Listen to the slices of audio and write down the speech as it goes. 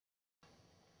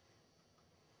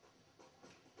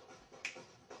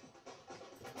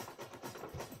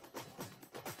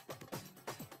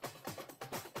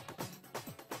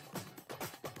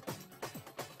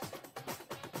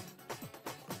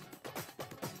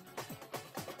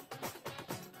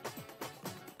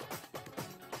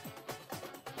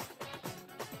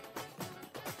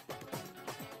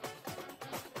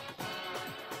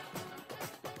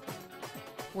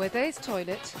Where there's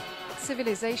toilet,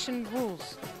 civilization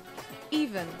rules,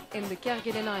 even in the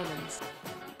Kerguelen Islands.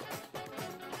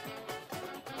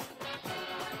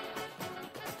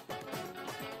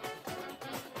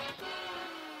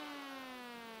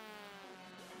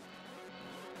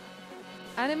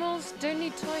 Animals don't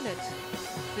need toilet,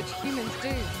 but humans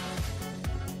do.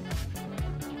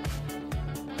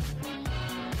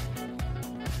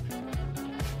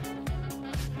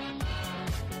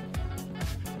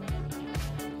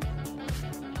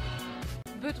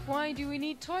 But why do we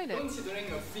need toilet? Considering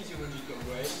a physiological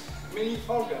way, many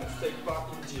organs take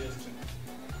part in digestion.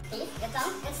 Teeth, the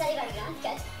tongue, and salivary gland,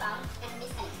 gut, bowel, and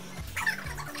miscellaneous.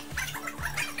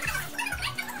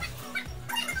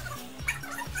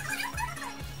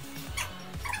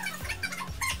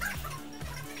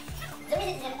 The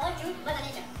reason is all to Mother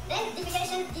Nature. Then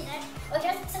defecation, desert,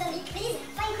 occurs suddenly. Please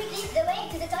find quickly the way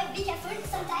to the toilet. Be careful.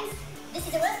 Sometimes this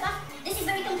is the worst part. This is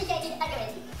very complicated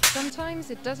algorithm. Sometimes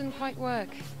it doesn't quite work.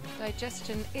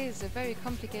 Digestion is a very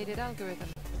complicated algorithm.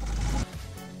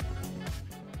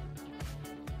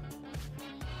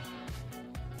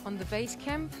 On the base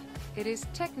camp, it is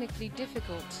technically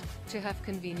difficult to have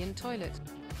convenient toilet.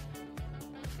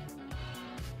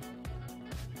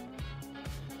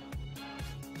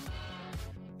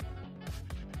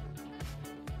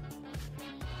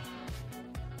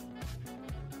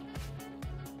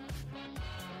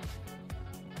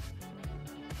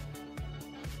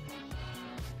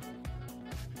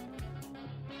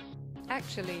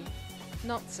 Actually,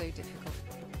 not so difficult.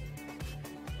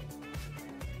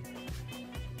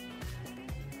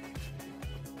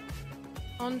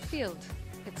 On field,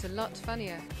 it's a lot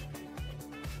funnier.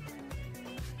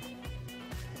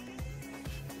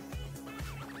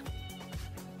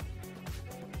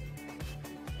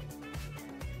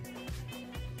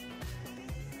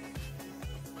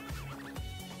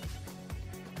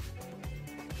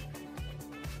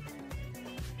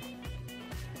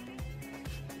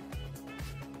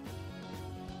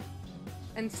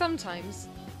 And sometimes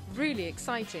really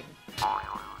exciting.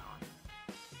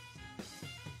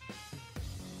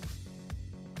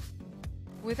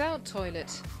 Without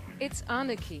toilet, it's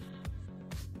anarchy.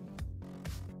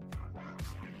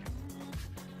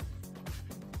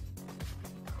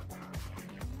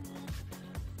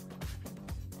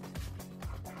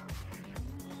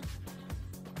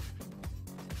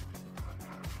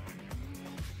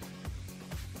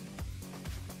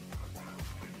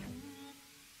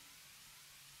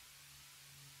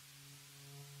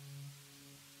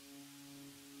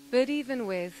 But even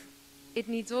with, it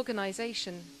needs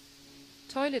organization.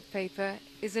 Toilet paper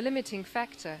is a limiting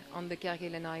factor on the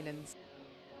Kerguelen Islands.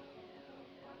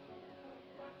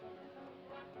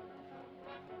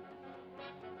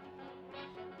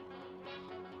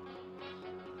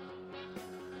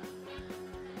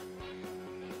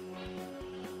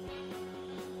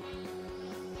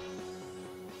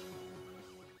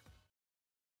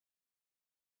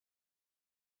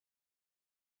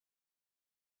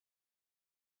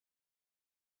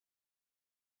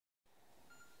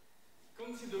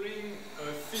 Considering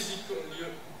a physical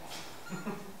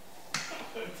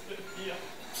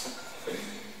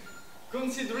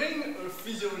Considering a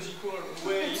physiological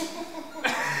way